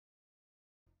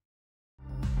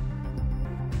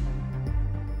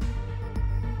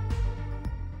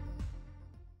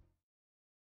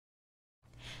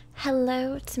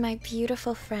Hello to my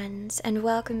beautiful friends, and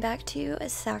welcome back to a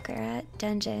Sakura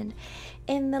dungeon.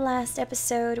 In the last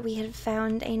episode, we had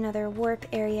found another warp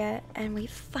area, and we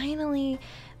finally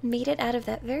made it out of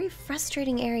that very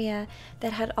frustrating area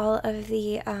that had all of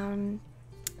the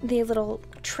little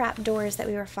trap doors that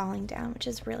we were falling down, which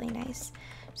is really nice.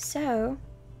 So,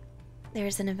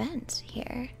 there's an event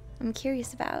here I'm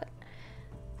curious about.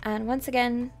 And once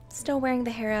again, still wearing the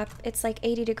hair up. It's like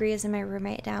 80 degrees in my room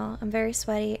right now. I'm very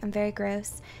sweaty. I'm very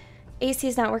gross. AC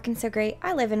is not working so great.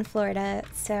 I live in Florida,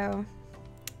 so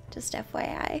just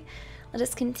FYI. Let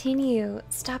us continue.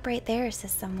 Stop right there,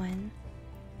 says someone.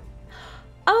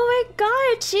 Oh my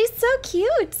god, she's so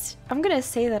cute! I'm gonna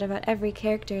say that about every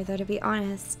character, though, to be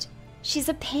honest. She's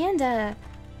a panda.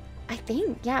 I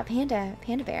think, yeah, panda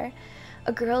bear.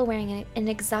 A girl wearing an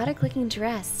exotic-looking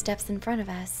dress steps in front of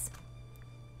us.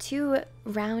 Two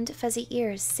round, fuzzy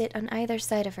ears sit on either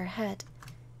side of her head.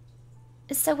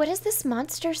 So what is this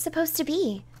monster supposed to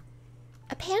be?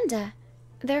 A panda.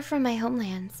 They're from my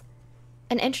homelands.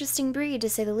 An interesting breed, to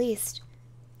say the least.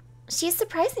 She's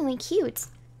surprisingly cute.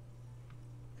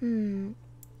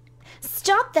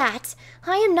 Stop that!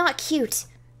 I am not cute!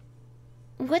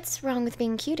 What's wrong with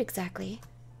being cute, exactly?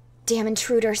 Damn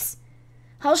intruders!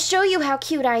 I'll show you how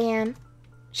cute I am!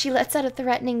 She lets out a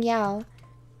threatening yowl.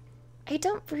 I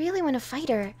don't really want to fight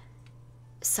her.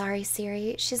 Sorry,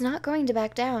 Siri. She's not going to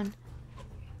back down.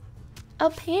 A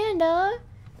panda!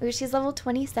 Ooh, she's level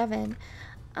 27.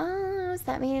 So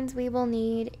that means we will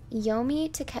need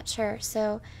Yomi to catch her.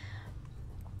 So,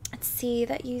 let's see.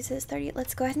 That uses 30.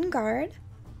 Let's go ahead and guard.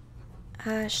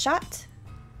 Shot.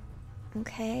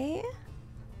 Okay.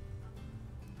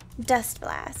 Dust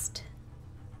Blast.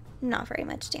 Not very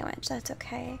much damage. That's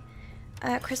okay.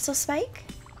 Crystal Spike.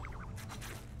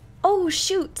 Oh,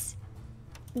 shoot!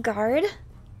 Guard.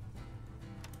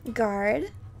 Guard.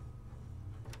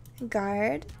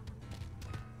 Guard.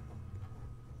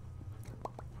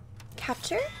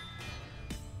 Capture.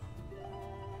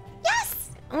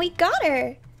 Yes! We got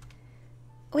her!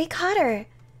 We caught her!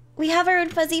 We have our own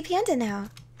fuzzy panda now.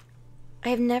 I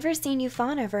have never seen you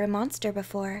fawn over a monster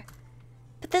before.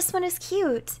 But this one is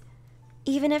cute.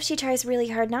 Even if she tries really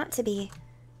hard not to be.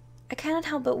 I cannot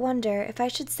help but wonder if I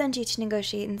should send you to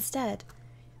negotiate instead.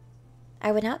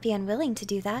 I would not be unwilling to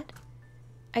do that.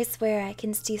 I swear I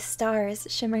can see stars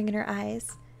shimmering in her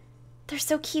eyes. They're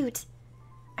so cute.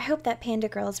 I hope that panda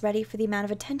girl is ready for the amount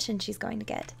of attention she's going to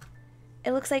get.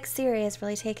 It looks like Siri has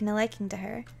really taken a liking to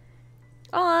her.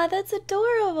 Aw, that's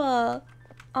adorable!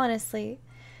 Honestly,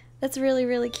 that's really,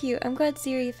 really cute. I'm glad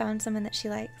Siri found someone that she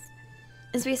likes.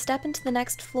 As we step into the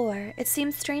next floor, it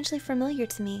seems strangely familiar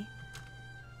to me.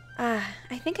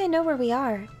 I think I know where we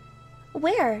are.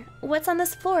 Where? What's on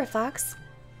this floor, Fox?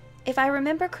 If I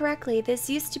remember correctly, this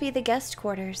used to be the guest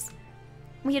quarters.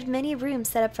 We had many rooms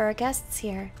set up for our guests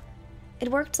here.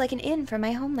 It worked like an inn for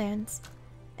my homelands.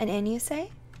 An inn, you say?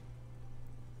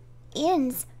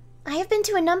 Inns? I have been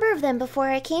to a number of them before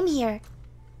I came here.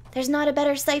 There's not a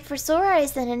better sight for sore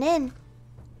eyes than an inn.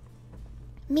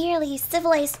 Merely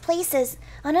civilized places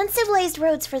on uncivilized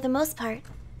roads for the most part.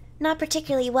 Not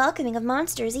particularly welcoming of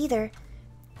monsters, either.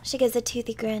 She gives a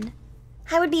toothy grin.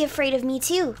 I would be afraid of me,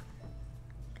 too.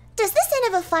 Does this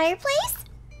inn have a fireplace?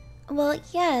 Well,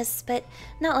 yes, but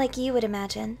not like you would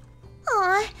imagine.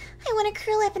 Aw, I want to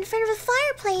curl up in front of a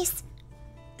fireplace.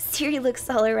 Siri looks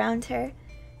all around her.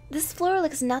 This floor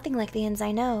looks nothing like the inns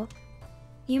I know.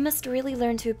 You must really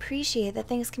learn to appreciate that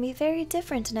things can be very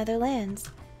different in other lands.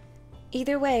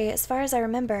 Either way, as far as I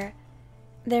remember,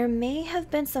 there may have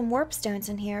been some warp stones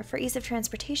in here for ease of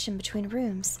transportation between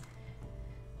rooms.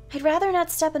 I'd rather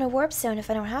not step in a warp stone if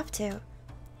I don't have to.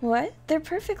 What? They're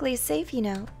perfectly safe, you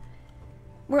know.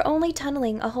 We're only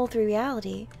tunneling a hole through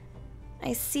reality.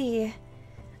 I see.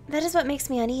 That is what makes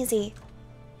me uneasy.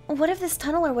 What if this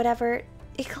tunnel or whatever,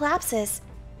 it collapses?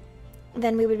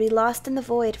 Then we would be lost in the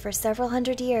void for several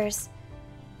hundred years.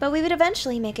 But we would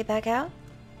eventually make it back out.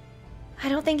 I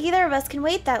don't think either of us can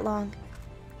wait that long.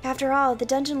 After all, the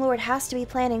Dungeon Lord has to be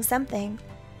planning something.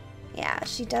 Yeah,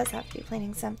 she does have to be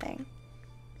planning something.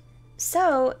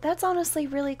 So, that's honestly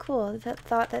really cool, that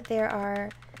thought that there are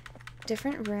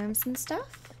different rooms and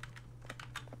stuff.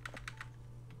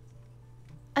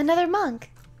 Another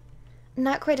monk!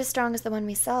 Not quite as strong as the one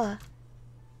we saw.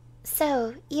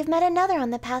 So, you've met another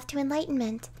on the path to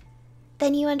enlightenment.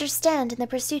 Then you understand, in the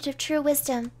pursuit of true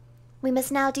wisdom, we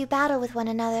must now do battle with one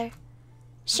another.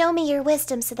 Show me your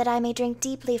wisdom so that I may drink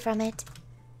deeply from it.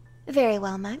 Very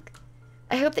well, monk.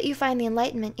 I hope that you find the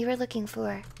enlightenment you are looking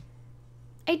for.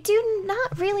 I do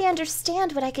not really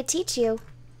understand what I could teach you,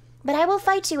 but I will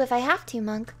fight you if I have to,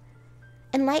 monk.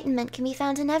 Enlightenment can be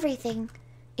found in everything.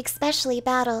 especially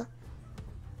battle.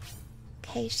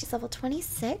 Okay, she's level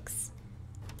 26.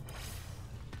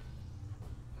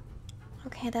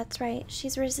 Okay, that's right.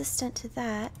 She's resistant to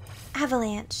that.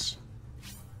 Avalanche.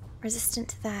 Resistant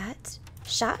to that.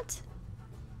 Shot.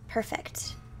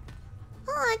 Perfect.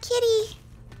 Aw, kitty.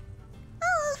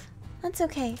 Oh, that's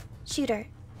okay. Shoot her.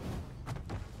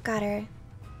 Got her.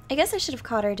 I guess I should have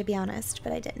caught her, to be honest,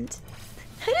 but I didn't.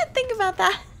 I didn't think about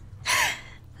that.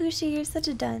 Fushi, you're such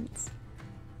a dunce.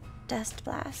 Dust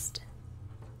blast.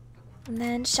 And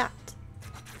then shot.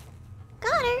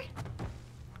 Got her.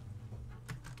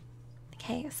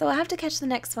 Okay, so we'll have to catch the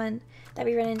next one that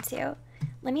we run into.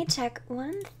 Let me check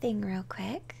one thing real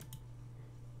quick.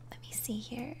 Let me see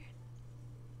here.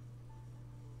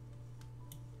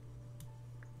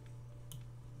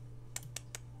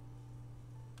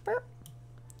 Burp.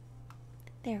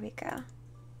 There we go.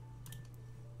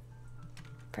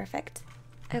 Perfect.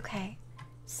 Okay,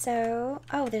 so...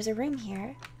 oh, there's a room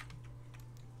here.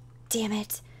 Damn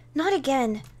it. Not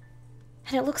again.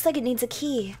 And it looks like it needs a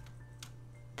key.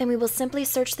 Then we will simply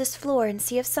search this floor and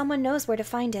see if someone knows where to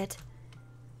find it.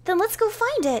 Then let's go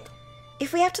find it!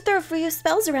 If we have to throw a few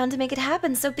spells around to make it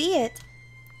happen, so be it.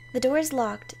 The door is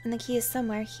locked, and the key is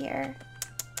somewhere here.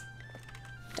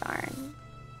 Darn.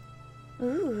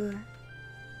 Ooh.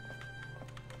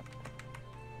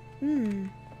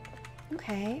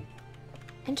 Okay.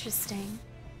 Interesting.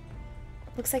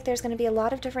 Looks like there's going to be a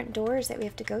lot of different doors that we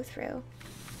have to go through.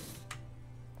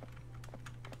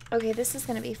 Okay, this is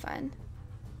going to be fun.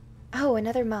 Oh,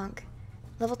 another monk.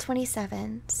 Level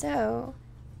 27. So,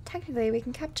 technically we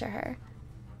can capture her.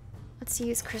 Let's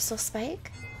use Crystal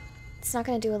Spike. It's not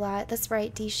going to do a lot. That's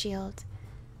right, D-Shield.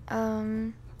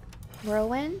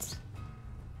 Whirlwind.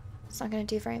 It's not going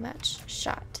to do very much.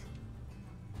 Shot.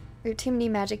 We have too many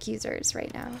magic users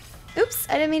right now. Oops,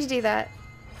 I didn't mean to do that.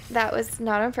 That was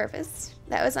not on purpose.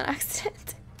 That was on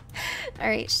accident.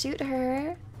 Alright, shoot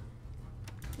her.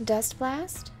 Dust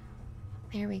Blast.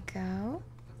 There we go.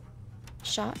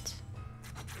 Shot.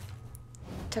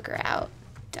 Took her out.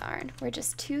 Darn, we're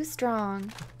just too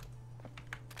strong.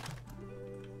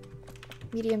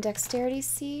 Medium Dexterity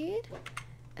Seed.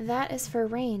 That is for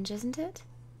range, isn't it?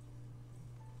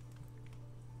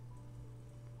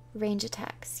 Range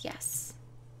attacks, yes.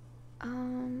 I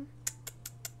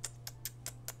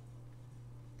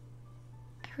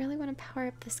really want to power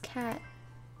up this cat.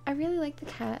 I really like the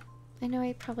cat. I know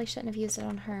I probably shouldn't have used it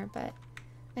on her, but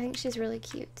I think she's really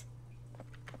cute.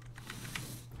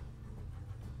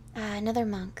 Ah, another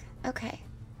monk. Okay.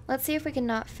 Let's see if we can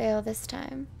not fail this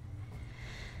time.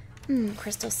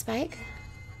 Crystal Spike.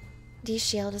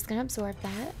 D-Shield is going to absorb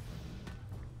that.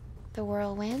 The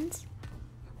Whirlwind.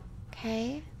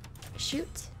 Okay.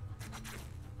 Shoot.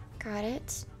 Got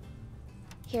it.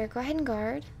 Here, go ahead and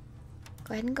guard.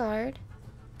 Go ahead and guard.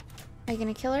 Are you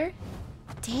going to kill her?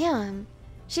 Damn.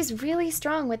 She's really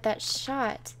strong with that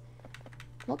shot.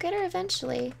 We'll get her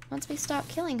eventually, once we stop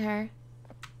killing her.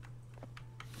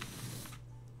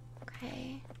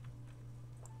 Okay.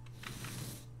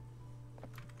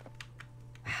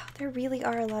 Wow, there really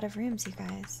are a lot of rooms, you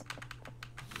guys.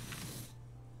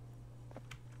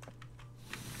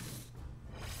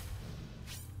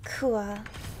 Cool.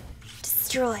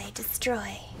 Destroy,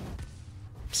 destroy.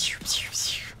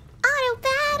 Auto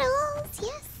battles,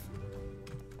 yes.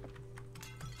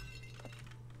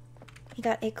 He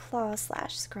got a claw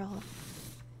slash scroll.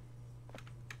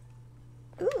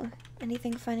 Ooh,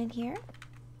 anything fun in here?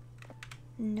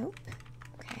 Nope.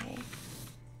 Okay.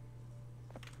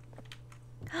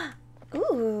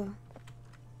 Ooh.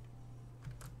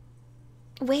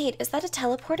 Wait, is that a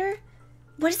teleporter?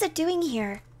 What is it doing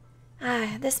here?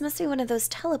 Ah, this must be one of those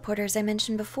teleporters I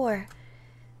mentioned before.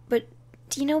 But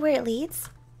do you know where it leads?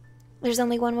 There's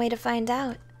only one way to find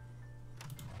out.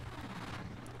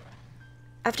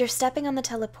 After stepping on the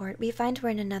teleport, we find we're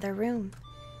in another room.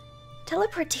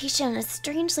 Teleportation is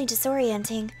strangely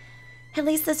disorienting. At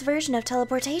least this version of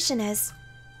teleportation is.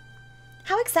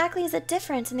 How exactly is it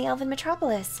different in the Elven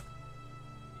Metropolis?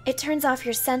 It turns off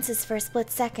your senses for a split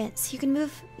second, so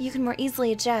you can more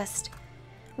easily adjust.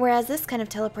 Whereas this kind of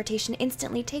teleportation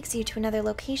instantly takes you to another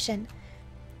location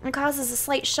and causes a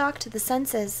slight shock to the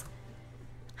senses.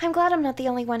 I'm glad I'm not the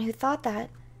only one who thought that.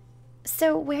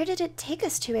 So where did it take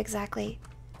us to exactly?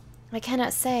 I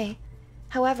cannot say.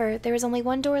 However, there is only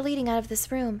one door leading out of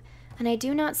this room, and I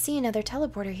do not see another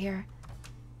teleporter here.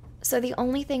 So the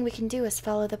only thing we can do is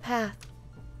follow the path.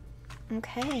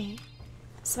 Okay.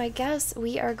 So I guess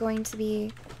we are going to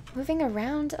be moving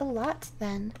around a lot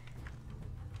then.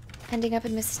 Ending up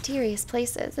in mysterious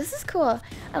places. This is cool.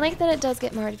 I like that it does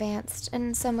get more advanced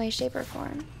in some way, shape, or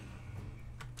form.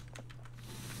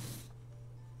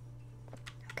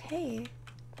 Okay.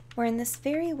 We're in this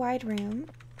very wide room.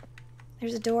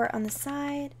 There's a door on the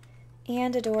side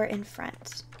and a door in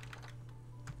front.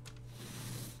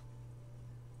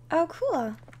 Oh,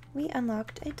 cool. We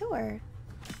unlocked a door.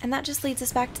 And that just leads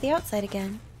us back to the outside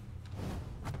again.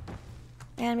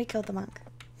 And we killed the monk.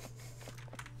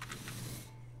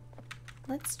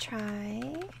 Let's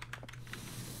try...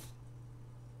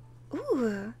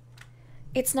 Ooh.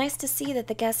 It's nice to see that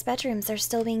the guest bedrooms are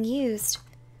still being used.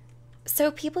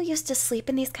 So people used to sleep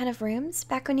in these kind of rooms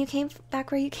back where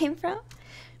you came from?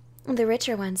 The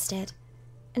richer ones did.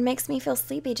 It makes me feel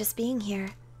sleepy just being here.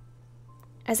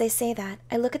 As I say that,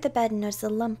 I look at the bed and notice a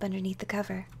lump underneath the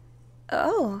cover.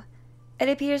 Oh, it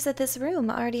appears that this room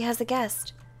already has a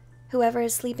guest. Whoever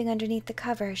is sleeping underneath the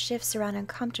cover shifts around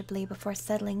uncomfortably before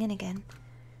settling in again.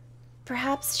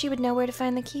 Perhaps she would know where to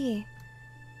find the key.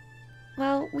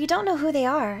 Well, we don't know who they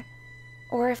are,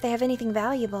 or if they have anything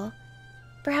valuable.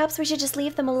 Perhaps we should just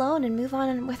leave them alone and move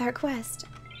on with our quest.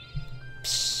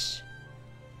 Pshh.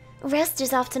 Rest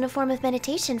is often a form of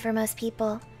meditation for most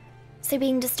people, so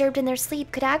being disturbed in their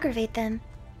sleep could aggravate them.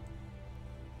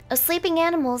 A sleeping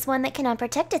animal is one that cannot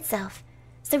protect itself,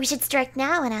 so we should strike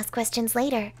now and ask questions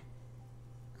later.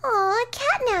 Aw, a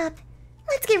catnap!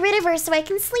 Let's get rid of her so I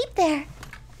can sleep there.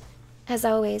 As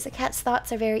always, a cat's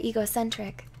thoughts are very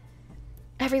egocentric.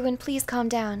 Everyone, please calm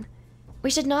down.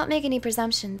 We should not make any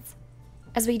presumptions,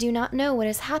 as we do not know what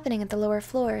is happening at the lower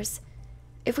floors.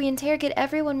 If we interrogate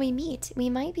everyone we meet, we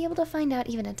might be able to find out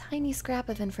even a tiny scrap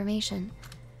of information.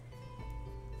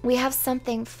 We have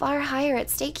something far higher at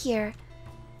stake here.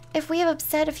 If we have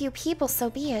upset a few people, so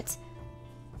be it.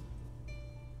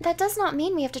 That does not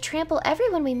mean we have to trample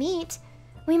everyone we meet.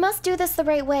 We must do this the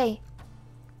right way.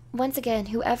 Once again,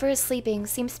 whoever is sleeping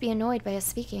seems to be annoyed by us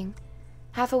speaking.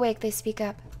 Half awake, they speak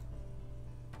up.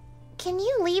 Can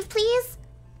you leave, please?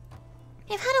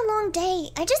 I've had a long day.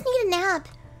 I just need a nap.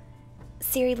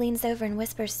 Siri leans over and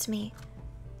whispers to me.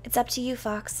 It's up to you,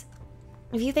 Fox.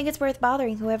 If you think it's worth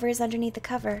bothering whoever is underneath the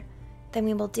cover, then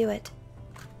we will do it.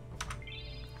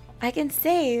 I can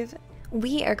save.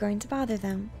 We are going to bother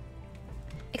them.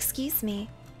 Excuse me.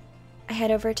 I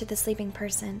head over to the sleeping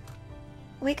person.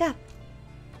 Wake up.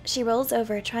 She rolls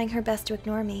over, trying her best to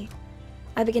ignore me.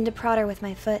 I begin to prod her with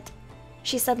my foot.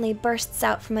 She suddenly bursts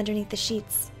out from underneath the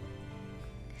sheets.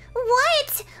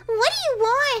 What? What do you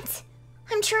want?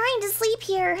 I'm trying to sleep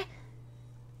here.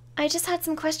 I just had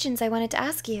some questions I wanted to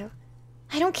ask you.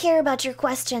 I don't care about your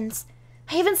questions.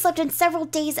 I haven't slept in several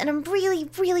days and I'm really,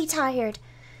 really tired.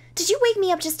 Did you wake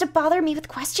me up just to bother me with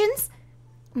questions?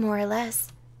 More or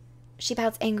less. She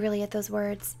pouts angrily at those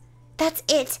words. That's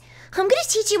it. I'm gonna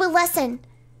teach you a lesson.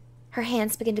 Her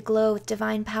hands begin to glow with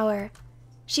divine power.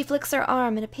 She flicks her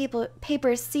arm and a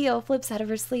paper seal flips out of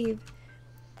her sleeve.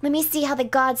 Let me see how the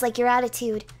gods like your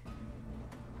attitude.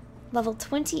 Level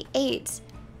 28.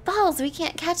 Balls, we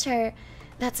can't catch her.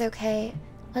 That's okay.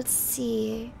 Let's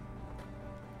see.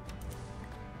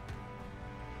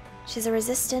 She's a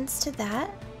resistance to that.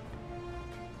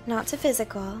 Not to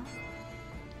physical.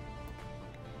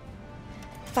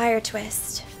 Fire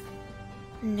twist.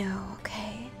 No,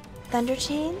 okay. Thunder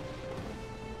chain?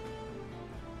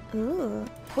 Ooh,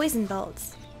 poison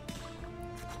bolts.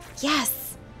 Yes!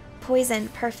 Poison,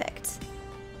 perfect.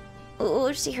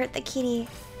 Ooh, she hurt the kitty.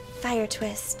 Fire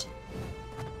twist.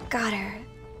 Got her.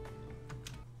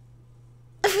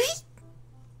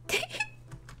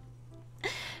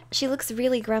 She looks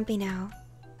really grumpy now.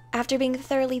 After being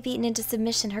thoroughly beaten into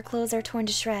submission, her clothes are torn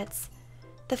to shreds.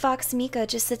 The fox Miko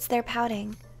just sits there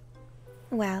pouting.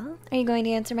 Well, are you going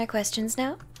to answer my questions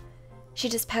now? She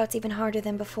just pouts even harder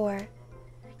than before.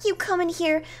 You come in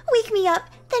here, wake me up,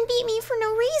 then beat me for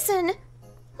no reason.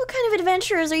 What kind of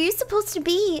adventurers are you supposed to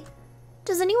be?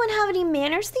 Does anyone have any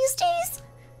manners these days?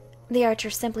 The archer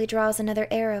simply draws another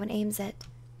arrow and aims it.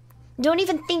 Don't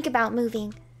even think about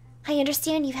moving. I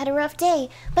understand you've had a rough day,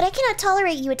 but I cannot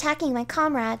tolerate you attacking my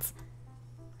comrades.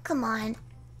 Come on.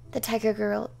 The tiger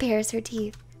girl bares her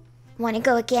teeth. Want to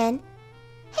go again?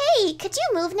 Hey, could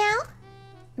you move now?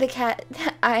 The cat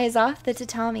eyes off the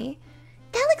tatami.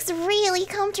 That looks really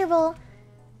comfortable.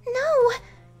 No,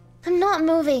 I'm not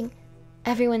moving.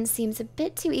 Everyone seems a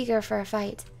bit too eager for a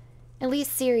fight. At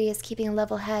least Siri is keeping a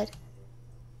level head.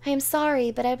 I am sorry,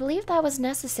 but I believe that was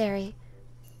necessary.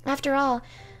 After all,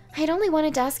 I had only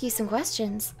wanted to ask you some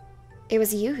questions. It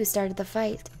was you who started the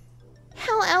fight.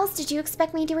 How else did you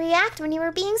expect me to react when you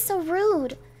were being so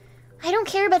rude? I don't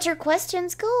care about your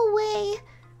questions. Go away.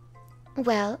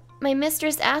 Well, my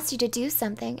mistress asked you to do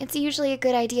something. It's usually a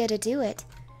good idea to do it.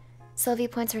 Sylvie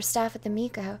points her staff at the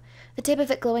Miko, the tip of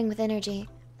it glowing with energy.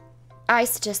 I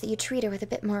suggest that you treat her with a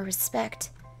bit more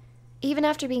respect. Even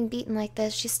after being beaten like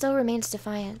this, she still remains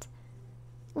defiant.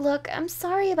 Look, I'm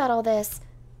sorry about all this.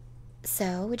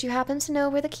 So, would you happen to know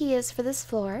where the key is for this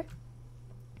floor?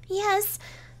 Yes,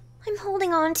 I'm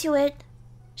holding on to it.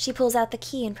 She pulls out the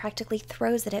key and practically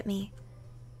throws it at me.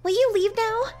 Will you leave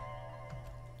now?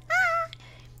 Ah!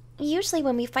 Usually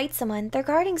when we fight someone, they're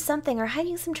guarding something or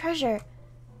hiding some treasure.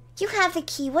 You have the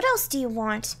key. What else do you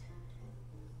want?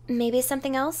 Maybe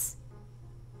something else?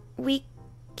 We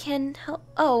can help.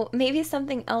 Oh, maybe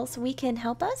something else we can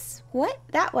help us? What?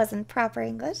 That wasn't proper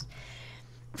English.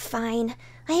 Fine.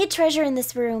 I hid treasure in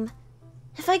this room.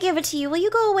 If I give it to you, will you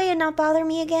go away and not bother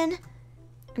me again?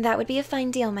 That would be a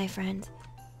fine deal, my friend.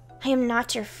 I am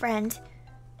not your friend.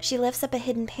 She lifts up a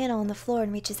hidden panel on the floor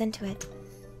and reaches into it.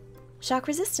 Shock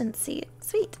resistance seat.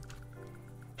 Sweet.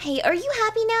 Hey, are you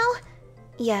happy now?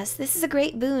 Yes, this is a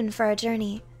great boon for our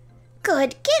journey.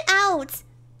 Good. Get out!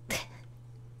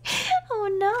 Oh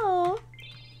no.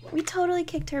 We totally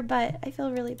kicked her butt. I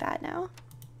feel really bad now.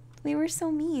 We were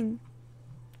so mean.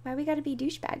 Why we gotta be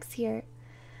douchebags here?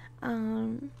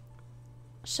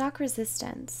 Shock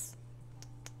resistance.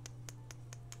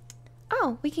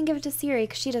 Oh, we can give it to Siri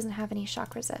because she doesn't have any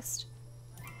shock resist.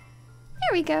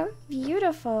 There we go.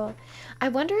 Beautiful. I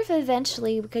wonder if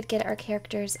eventually we could get our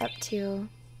characters up to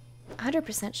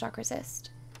 100% shock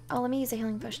resist. Oh, let me use a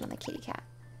healing potion on the kitty cat.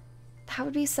 That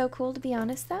would be so cool, to be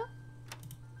honest, though.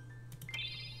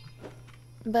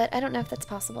 But I don't know if that's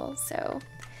possible, so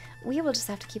we will just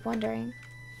have to keep wondering.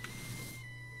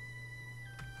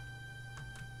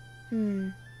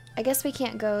 I guess we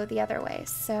can't go the other way,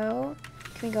 so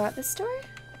can we go out this door?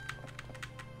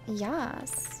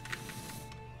 Yes.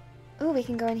 Ooh, we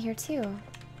can go in here too.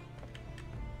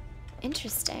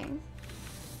 Interesting.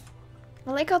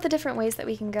 I like all the different ways that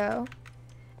we can go.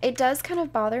 It does kind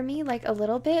of bother me, like, a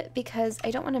little bit because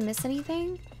I don't want to miss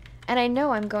anything, and I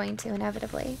know I'm going to,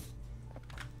 inevitably.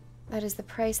 That is the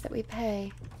price that we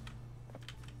pay.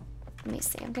 Let me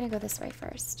see, I'm gonna go this way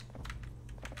first.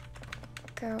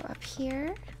 Go up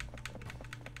here.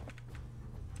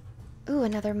 Ooh,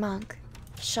 another monk.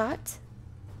 Shot.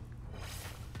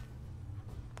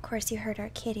 Of course you heard our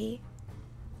kitty.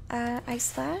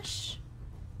 Ice Flash.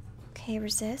 Okay,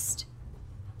 resist.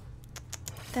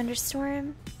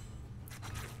 Thunderstorm.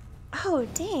 Oh,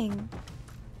 dang.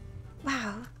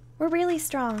 Wow. We're really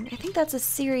strong. I think that's a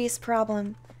serious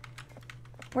problem.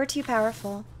 We're too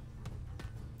powerful.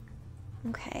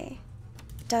 Okay.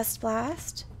 Dust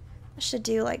Blast. That should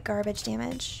do, like, garbage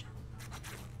damage.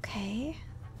 Okay.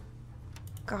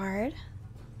 Guard.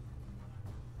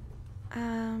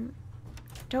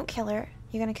 Don't kill her.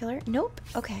 You gonna kill her? Nope.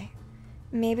 Okay.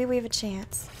 Maybe we have a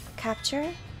chance.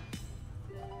 Capture.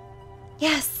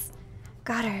 Yes!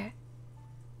 Got her.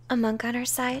 A monk on our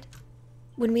side?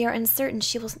 When we are uncertain,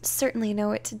 she will certainly know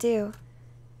what to do.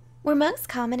 Were monks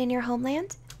common in your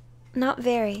homeland? Not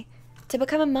very. To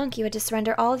become a monk, you had to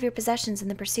surrender all of your possessions in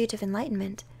the pursuit of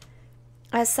enlightenment.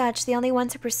 As such, the only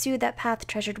ones who pursued that path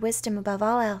treasured wisdom above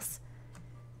all else.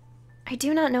 I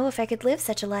do not know if I could live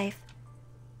such a life.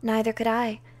 Neither could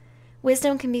I.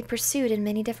 Wisdom can be pursued in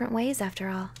many different ways, after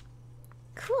all.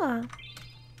 Cool.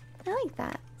 I like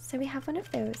that. So we have one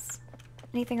of those.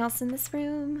 Anything else in this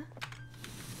room?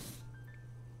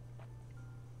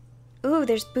 Ooh,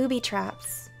 there's booby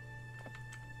traps.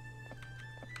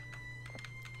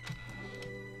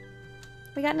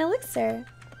 We got an elixir.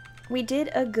 We did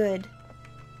a good.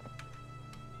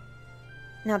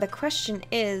 Now the question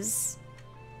is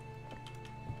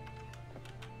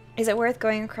it worth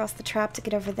going across the trap to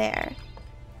get over there?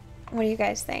 What do you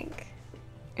guys think?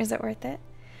 Is it worth it?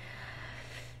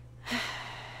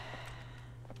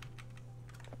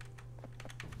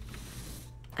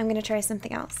 I'm gonna try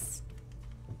something else.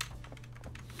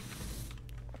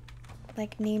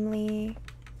 Like, namely,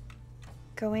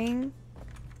 going.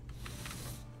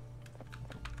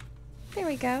 There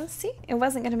we go. See? It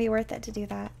wasn't gonna be worth it to do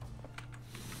that.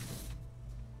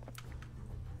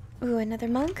 Ooh, another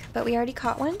monk, but we already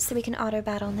caught one, so we can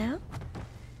auto-battle now.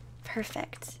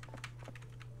 Perfect.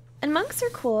 And monks are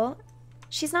cool.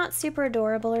 She's not super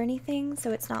adorable or anything,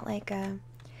 so it's not like a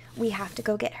we have to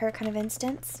go get her kind of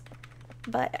instance.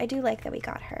 But I do like that we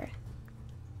got her.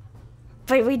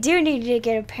 But we do need to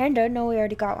get a panda. No, we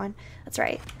already got one. That's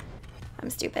right. I'm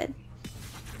stupid.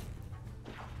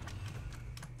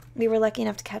 We were lucky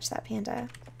enough to catch that panda.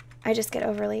 I just get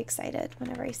overly excited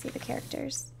whenever I see the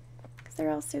characters. Because they're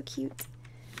all so cute.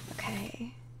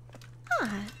 Okay.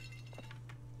 Ah.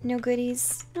 No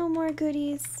goodies. No more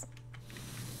goodies.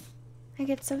 I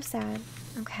get so sad.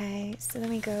 Okay, so then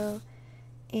we go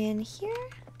in here.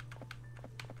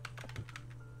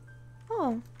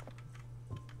 Oh.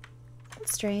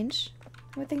 That's strange.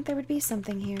 I would think there would be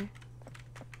something here.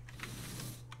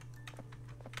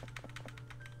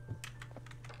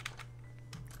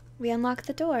 We unlock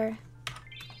the door.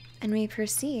 And we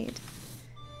proceed.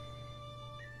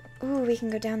 Ooh, we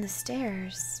can go down the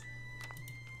stairs.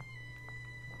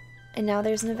 And now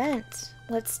there's an event.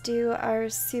 Let's do our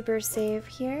super save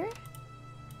here.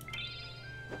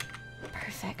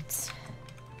 Perfect.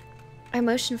 I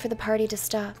motion for the party to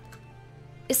stop.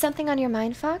 Is something on your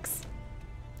mind, Fox?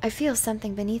 I feel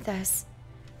something beneath us.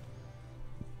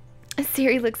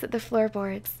 Siri looks at the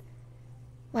floorboards.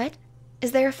 What?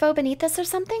 Is there a foe beneath us or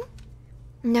something?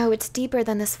 No, it's deeper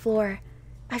than this floor.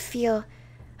 I feel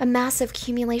a massive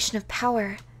accumulation of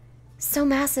power. So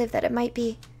massive that it might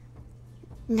be...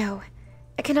 No,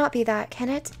 it cannot be that, can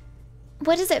it?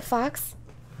 What is it, Fox?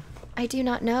 I do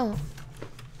not know.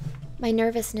 My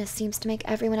nervousness seems to make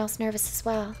everyone else nervous as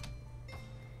well.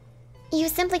 You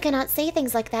simply cannot say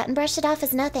things like that and brush it off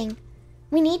as nothing.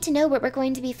 We need to know what we're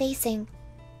going to be facing.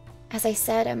 As I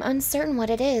said, I'm uncertain what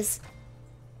it is.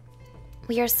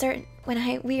 We are certain,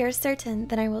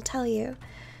 then I will tell you.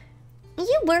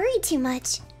 You worry too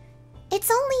much. It's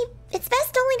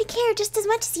best only to care just as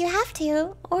much as you have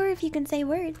to, or if you can say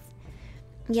words.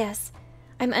 Yes,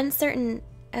 I'm uncertain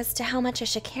as to how much I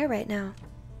should care right now.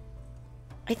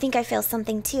 I think I feel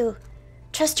something too.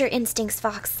 Trust your instincts,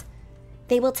 Fox.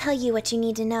 They will tell you what you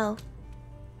need to know.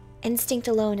 Instinct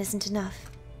alone isn't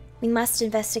enough. We must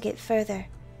investigate further.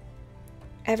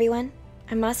 Everyone,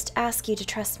 I must ask you to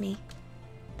trust me.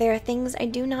 There are things I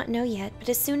do not know yet, but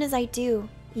as soon as I do,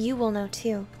 you will know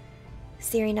too.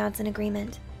 Siri nods in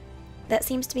agreement. That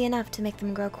seems to be enough to make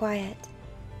them grow quiet.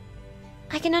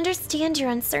 I can understand your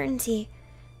uncertainty.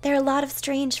 There are a lot of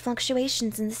strange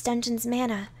fluctuations in this dungeon's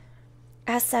mana.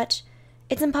 As such,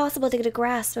 it's impossible to get a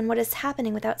grasp on what is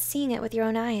happening without seeing it with your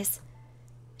own eyes.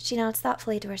 She nods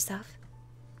thoughtfully to herself.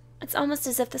 It's almost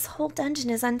as if this whole dungeon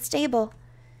is unstable,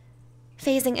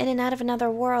 phasing in and out of another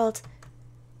world.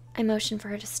 I motion for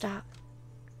her to stop.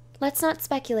 Let's not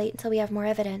speculate until we have more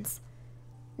evidence.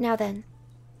 Now then,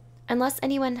 unless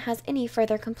anyone has any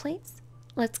further complaints,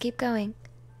 let's keep going.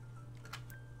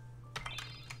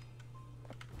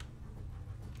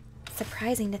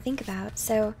 Surprising to think about,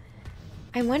 so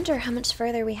I wonder how much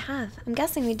further we have. I'm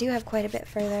guessing we do have quite a bit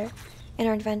further in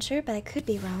our adventure, but I could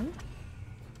be wrong.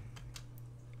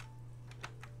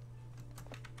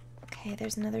 Okay,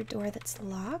 there's another door that's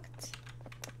locked.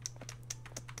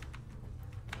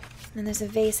 And there's a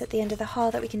vase at the end of the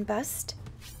hall that we can bust.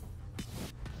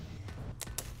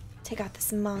 Take out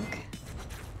this monk.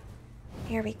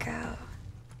 Here we go.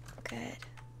 Good.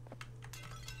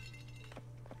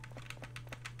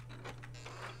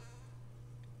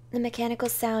 The mechanical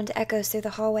sound echoes through the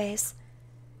hallways.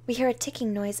 We hear a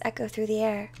ticking noise echo through the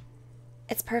air.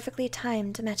 It's perfectly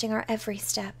timed, matching our every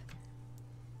step.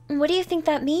 What do you think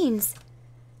that means?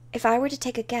 If I were to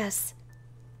take a guess,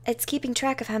 it's keeping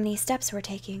track of how many steps we're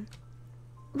taking.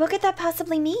 What could that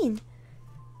possibly mean?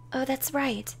 Oh, that's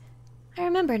right. I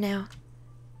remember now.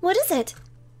 What is it?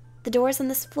 The doors on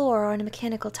this floor are on a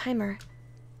mechanical timer.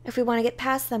 If we want to get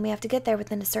past them, we have to get there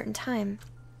within a certain time.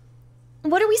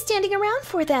 What are we standing around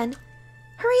for then?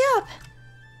 Hurry up!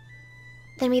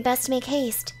 Then we best make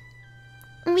haste.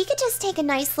 We could just take a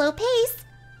nice slow pace.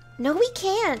 No, we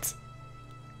can't.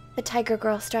 The tiger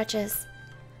girl stretches.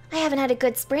 I haven't had a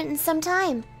good sprint in some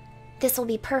time. This will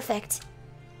be perfect.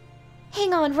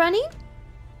 Hang on, running?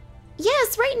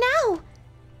 Yes, right now.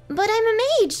 But I'm a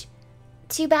mage.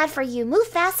 Too bad for you. Move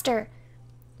faster.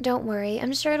 Don't worry,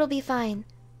 I'm sure it'll be fine.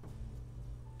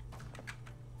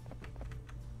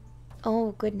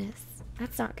 Oh, goodness.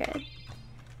 That's not good.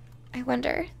 I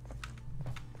wonder.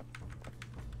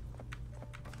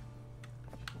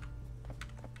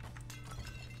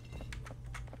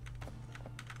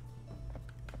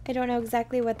 I don't know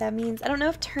exactly what that means. I don't know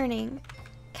if turning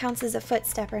counts as a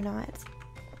footstep or not.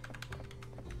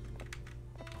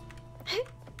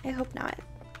 I hope not.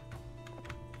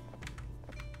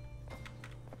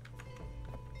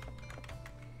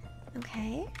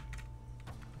 Okay.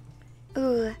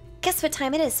 Ooh, guess what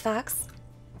time it is, Fox?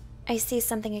 I see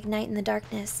something ignite in the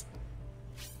darkness.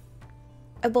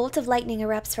 A bolt of lightning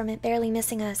erupts from it, barely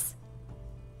missing us.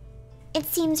 It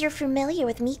seems you're familiar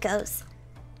with Miko's.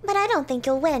 But I don't think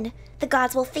you'll win. The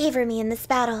gods will favor me in this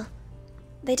battle.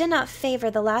 They did not favor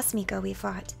the last Miko we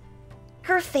fought.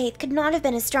 Her faith could not have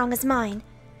been as strong as mine.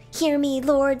 Hear me,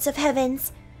 lords of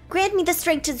heavens. Grant me the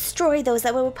strength to destroy those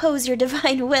that will oppose your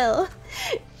divine will.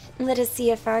 Let us see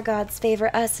if our gods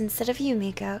favor us instead of you,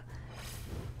 Miko.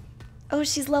 Oh,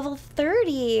 she's level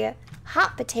 30.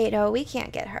 Hot potato, we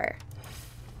can't get her.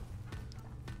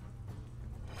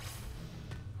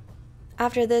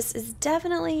 after this is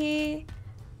definitely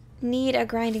need a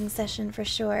grinding session for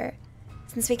sure,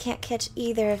 since we can't catch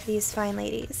either of these fine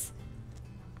ladies.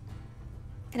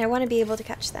 And I want to be able to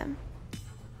catch them.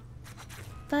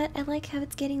 But I like how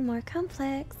it's getting more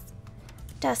complex.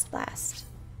 Dust Blast.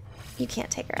 You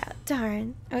can't take her out.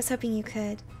 Darn. I was hoping you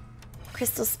could.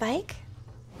 Crystal Spike?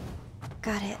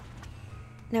 Got it.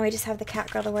 Now we just have the cat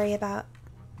girl to worry about.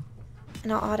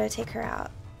 And I'll auto take her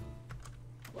out.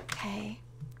 Okay.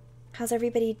 How's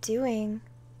everybody doing?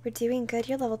 We're doing good.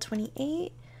 You're level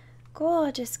 28.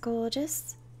 Gorgeous,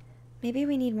 gorgeous. Maybe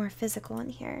we need more physical in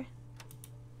here.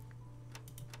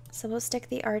 So we'll stick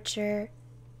the Archer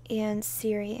and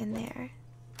Siri in there.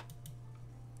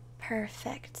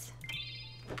 Perfect.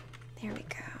 There we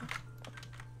go.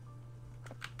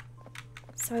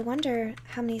 So I wonder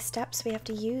how many steps we have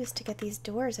to use to get these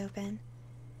doors open.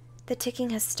 The ticking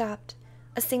has stopped.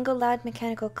 A single loud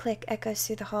mechanical click echoes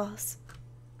through the halls.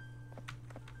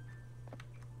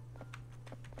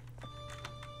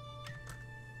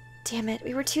 Damn it,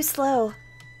 we were too slow.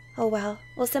 Oh well,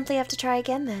 we'll simply have to try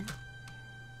again then.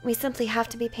 We simply have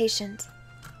to be patient.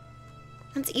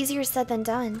 It's easier said than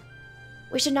done.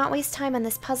 We should not waste time on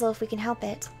this puzzle if we can help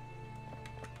it.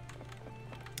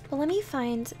 But let me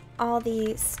find all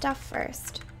the stuff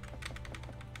first.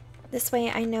 This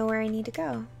way I know where I need to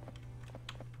go.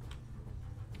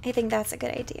 I think that's a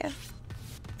good idea.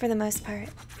 For the most part.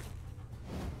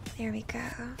 There we go.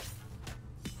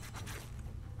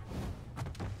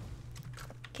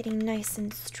 Getting nice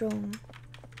and strong.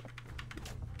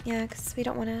 Yeah, because we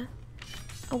don't want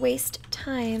to waste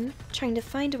time trying to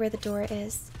find where the door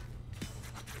is.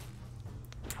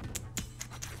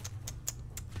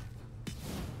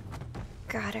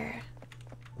 Got her.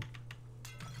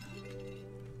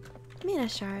 Mana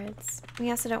shards.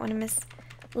 We also don't want to miss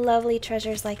lovely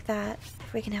treasures like that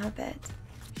if we can help it.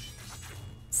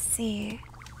 Let's see.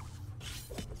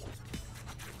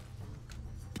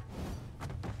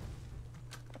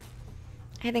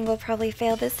 I think we'll probably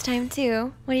fail this time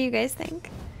too. What do you guys think?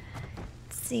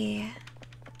 Let's see.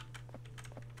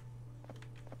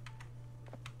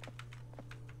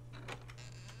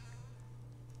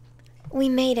 We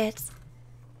made it.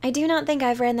 I do not think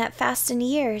I've ran that fast in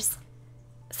years.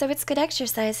 So it's good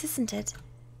exercise, isn't it?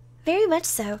 Very much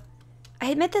so.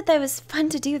 I admit that was fun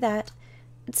to do that.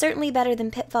 It's certainly better than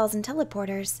pitfalls and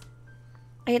teleporters.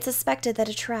 I had suspected that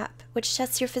a trap, which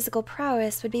tests your physical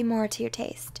prowess, would be more to your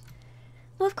taste.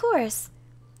 Well, of course.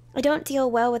 I don't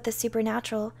deal well with the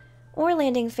supernatural, or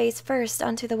landing face first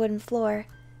onto the wooden floor.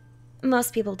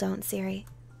 Most people don't, Siri.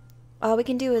 All we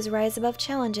can do is rise above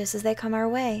challenges as they come our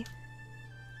way.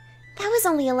 That was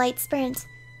only a light sprint.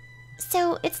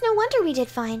 So it's no wonder we did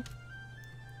fine.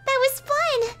 That was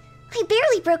fun! I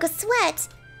barely broke a sweat.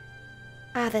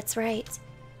 Ah, that's right.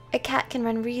 A cat can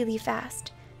run really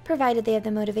fast, provided they have the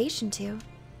motivation to.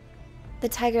 The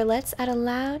tiger lets out a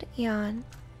loud yawn.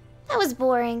 That was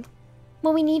boring.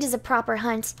 What we need is a proper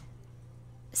hunt.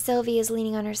 Sylvie is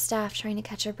leaning on her staff, trying to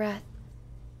catch her breath.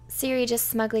 Siri just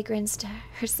smugly grins to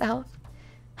herself.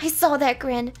 I saw that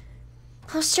grin.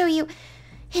 I'll show you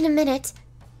in a minute.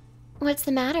 What's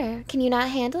the matter? Can you not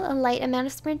handle a light amount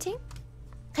of sprinting?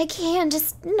 I can,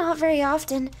 just not very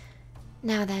often.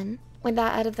 Now then, with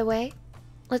that out of the way,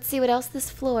 let's see what else this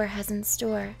floor has in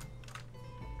store.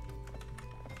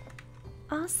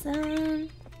 Awesome.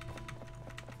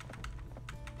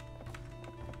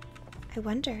 I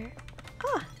wonder.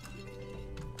 Ah!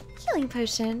 Healing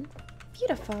potion.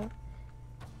 Beautiful.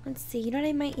 Let's see, you know what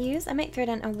I might use? I might throw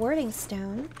down a warding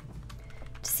stone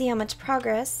to see how much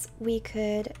progress we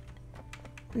could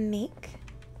make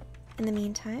in the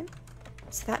meantime.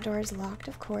 So that door is locked,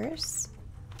 of course.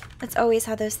 That's always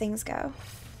how those things go.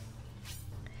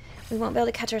 We won't be able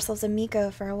to catch ourselves a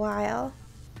Miko for a while.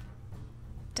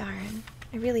 Darn.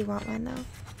 I really want one, though.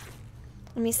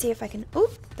 Let me see if I can...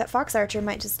 Oop! That fox archer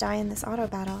might just die in this auto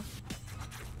battle.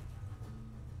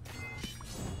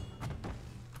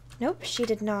 Nope, she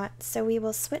did not. So we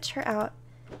will switch her out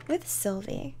with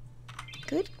Sylvie.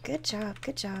 Good job,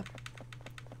 good job.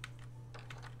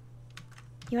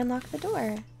 You unlock the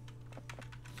door.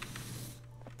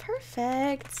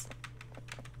 Perfect.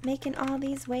 Making all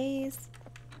these ways.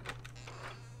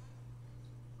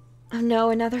 Oh no,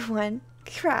 another one.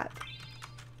 Crap.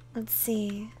 Let's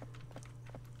see.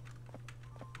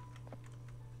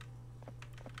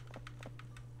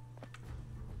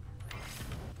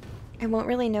 I won't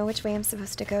really know which way I'm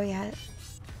supposed to go yet,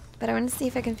 but I want to see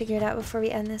if I can figure it out before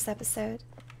we end this episode.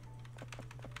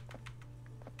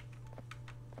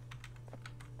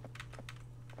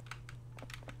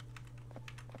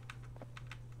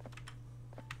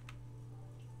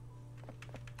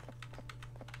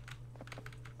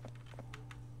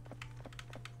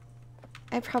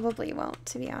 I probably won't,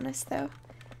 to be honest, though.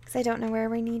 Because I don't know where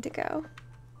we need to go.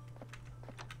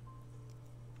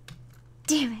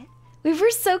 Damn it. We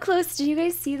were so close. Did you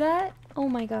guys see that? Oh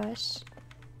my gosh.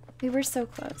 We were so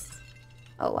close.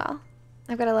 Oh well.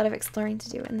 I've got a lot of exploring to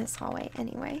do in this hallway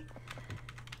anyway.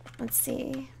 Let's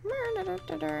see.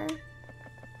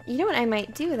 You know what I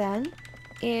might do then?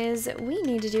 Is we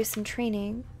need to do some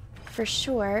training. For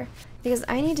sure. Because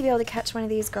I need to be able to catch one of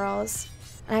these girls.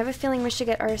 And I have a feeling we should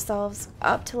get ourselves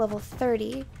up to level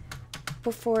 30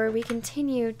 before we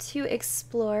continue to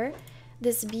explore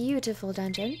this beautiful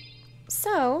dungeon.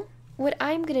 So, what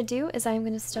I'm going to do is I'm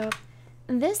going to stop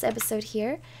this episode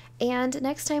here, and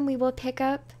next time we will pick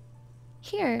up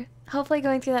here. Hopefully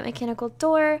going through that mechanical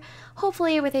door,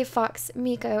 hopefully with a Fox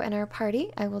Miko in our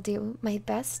party. I will do my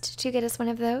best to get us one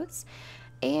of those.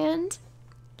 And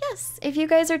yes, if you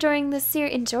guys are enjoying this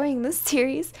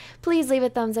series, please leave a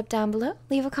thumbs up down below,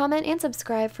 leave a comment, and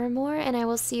subscribe for more, and I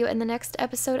will see you in the next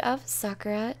episode of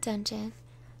Sakura Dungeon.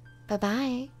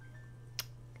 Bye-bye.